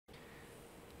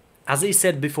As I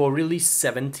said before, release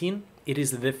 17, it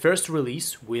is the first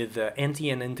release with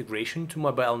NTN integration to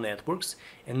mobile networks,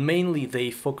 and mainly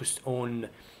they focused on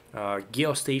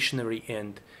geostationary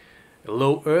and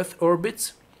low Earth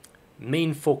orbits.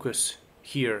 Main focus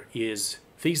here is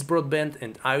fixed broadband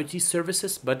and IoT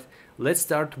services, but let's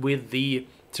start with the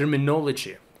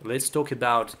terminology. Let's talk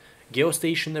about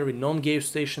geostationary,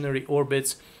 non-geostationary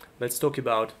orbits. Let's talk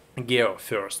about GEO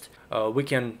first. We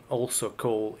can also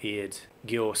call it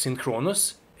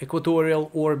geosynchronous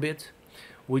equatorial orbit,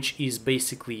 which is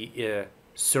basically a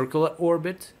circular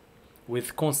orbit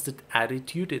with constant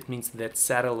attitude. It means that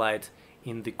satellite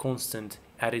in the constant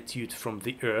attitude from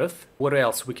the Earth. What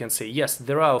else we can say? Yes,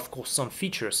 there are of course some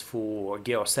features for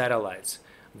GEO satellites.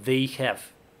 They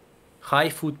have high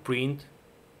footprint,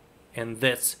 and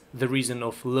that's the reason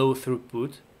of low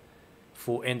throughput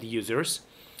for end users.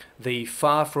 They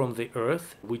far from the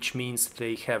Earth, which means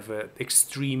they have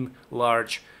extreme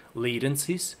large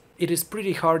latencies. It is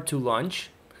pretty hard to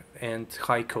launch and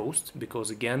high cost,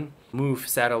 because again, move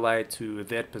satellite to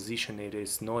that position, it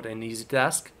is not an easy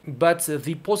task. But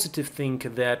the positive thing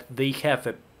that they have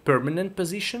a permanent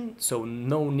position, so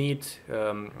no need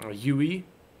UE,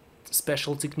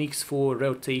 special techniques for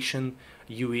rotation,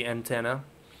 UE antenna.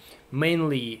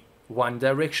 Mainly one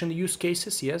direction use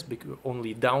cases, yes, because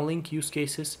only downlink use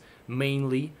cases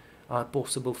mainly are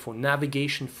possible for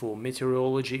navigation, for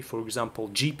meteorology, for example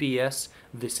GPS.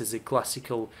 This is a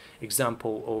classical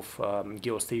example of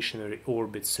geostationary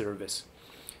orbit service.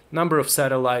 Number of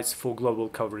satellites for global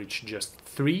coverage, just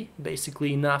 3,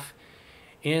 basically enough.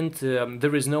 And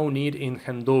there is no need in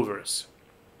handovers,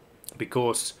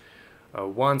 because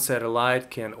one satellite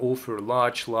can offer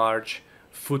large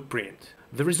footprint.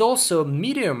 There is also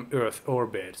medium Earth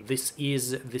orbit. This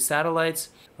is the satellites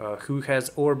who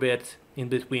has orbit in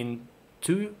between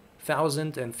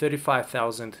 2,000 and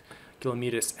 35,000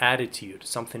 kilometers attitude,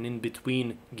 something in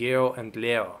between GEO and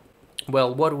LEO.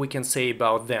 Well, what we can say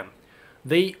about them?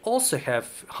 They also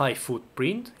have high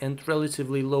footprint and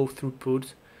relatively low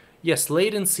throughput. Yes,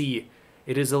 latency,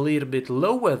 it is a little bit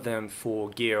lower than for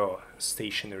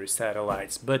geostationary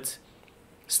satellites, but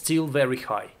still very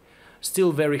high.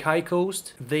 Still very high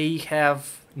cost. They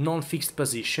have non-fixed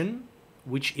position,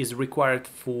 which is required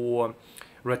for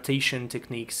rotation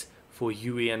techniques for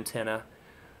UE antenna.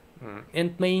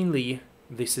 And mainly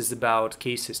this is about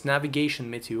cases navigation,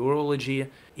 meteorology,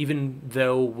 even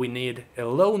though we need a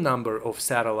low number of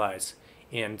satellites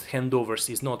and handovers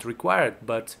is not required,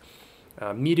 but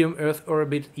medium Earth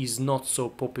orbit is not so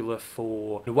popular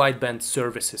for wideband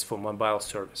services, for mobile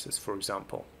services, for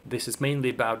example. This is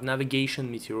mainly about navigation,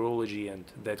 meteorology, and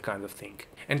that kind of thing.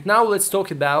 And now let's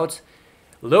talk about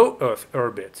low Earth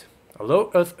orbit. A low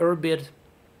Earth orbit,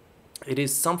 it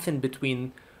is something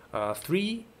between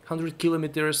 300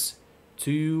 kilometers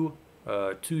to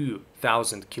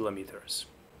 2,000 kilometers.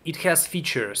 It has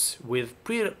features with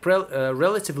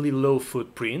relatively low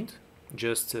footprint,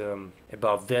 just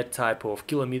about that type of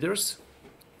kilometers.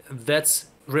 That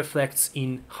reflects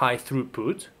in high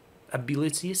throughput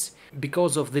abilities,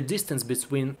 because of the distance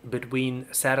between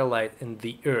satellite and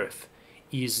the Earth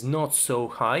is not so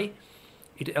high.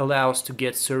 It allows to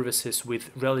get services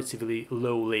with relatively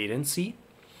low latency.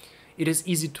 It is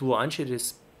easy to launch. It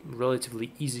is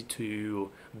relatively easy to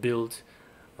build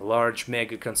large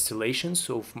mega constellations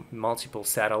of multiple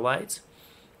satellites.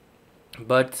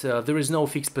 But there is no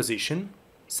fixed position.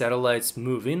 Satellites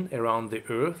moving around the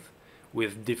Earth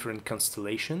with different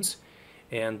constellations,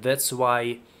 and that's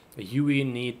why UE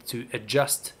need to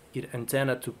adjust its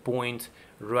antenna to point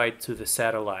right to the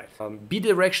satellite.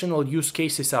 Bidirectional use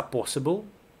cases are possible,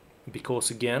 because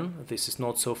again, this is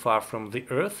not so far from the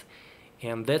Earth,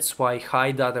 and that's why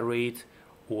high data rate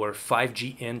or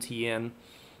 5G NTN,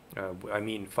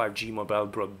 5G mobile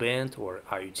broadband or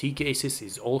IoT cases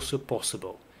is also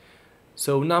possible.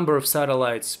 So number of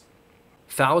satellites,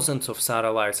 thousands of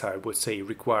satellites, I would say,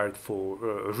 required for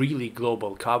really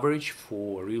global coverage,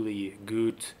 for really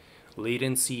good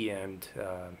latency and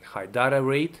high data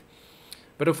rate.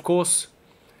 But of course,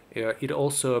 it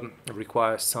also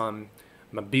requires some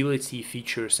mobility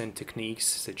features and techniques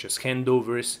such as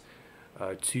handovers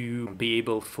to be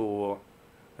able for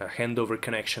a handover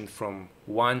connection from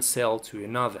one cell to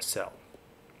another cell.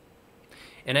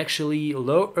 And actually,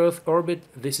 low Earth orbit,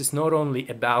 this is not only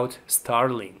about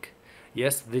Starlink.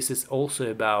 Yes, this is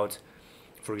also about,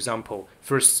 for example,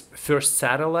 first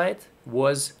satellite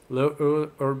was low Earth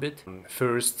orbit,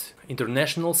 first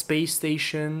International Space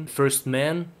Station, first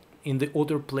man in the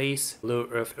outer place, low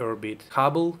Earth orbit.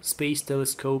 Hubble Space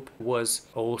Telescope was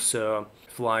also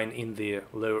flying in the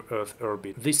low Earth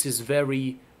orbit. This is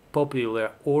very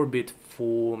popular orbit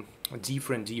for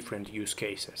different use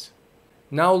cases.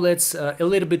 Now let's a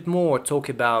little bit more talk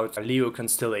about LEO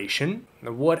constellation.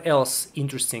 What else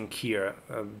interesting here?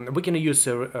 We can use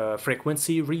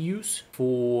frequency reuse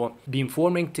for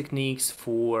beamforming techniques,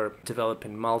 for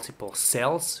developing multiple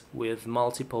cells with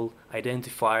multiple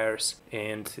identifiers,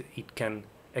 and it can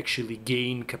actually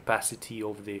gain capacity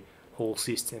of the whole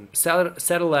system.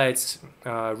 Satellites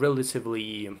are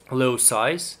relatively low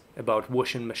size, about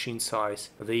washing machine size.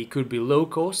 They could be low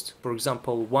cost. For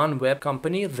example, one web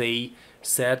company, they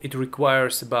said it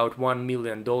requires about $1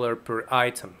 million per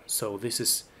item. So this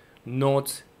is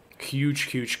not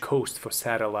huge cost for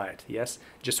satellite. Yes,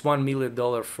 just $1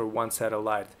 million for one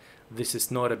satellite. This is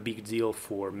not a big deal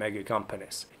for mega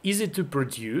companies. Easy to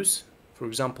produce. For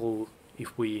example,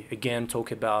 if we again talk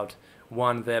about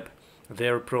OneWeb,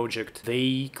 their project,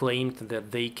 they claimed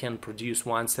that they can produce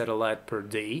one satellite per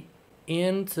day,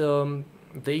 and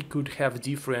they could have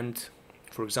different,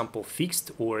 for example,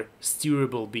 fixed or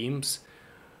steerable beams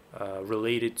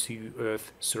related to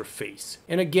Earth's surface.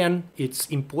 And again, it's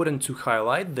important to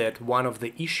highlight that one of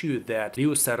the issues that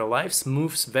LEO satellites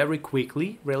moves very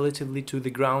quickly relatively to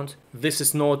the ground. This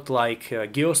is not like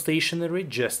geostationary,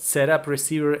 just set up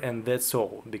receiver and that's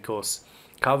all, because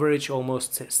coverage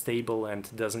almost stable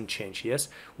and doesn't change. Yes,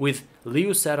 with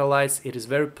LEO satellites it is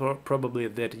very probably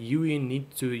that you need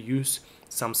to use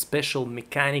some special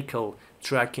mechanical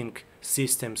tracking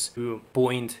systems to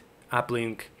point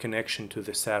uplink connection to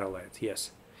the satellite. Yes,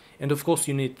 and of course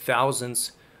you need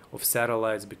thousands of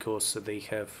satellites because they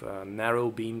have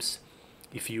narrow beams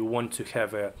if you want to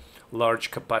have a large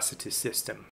capacity system.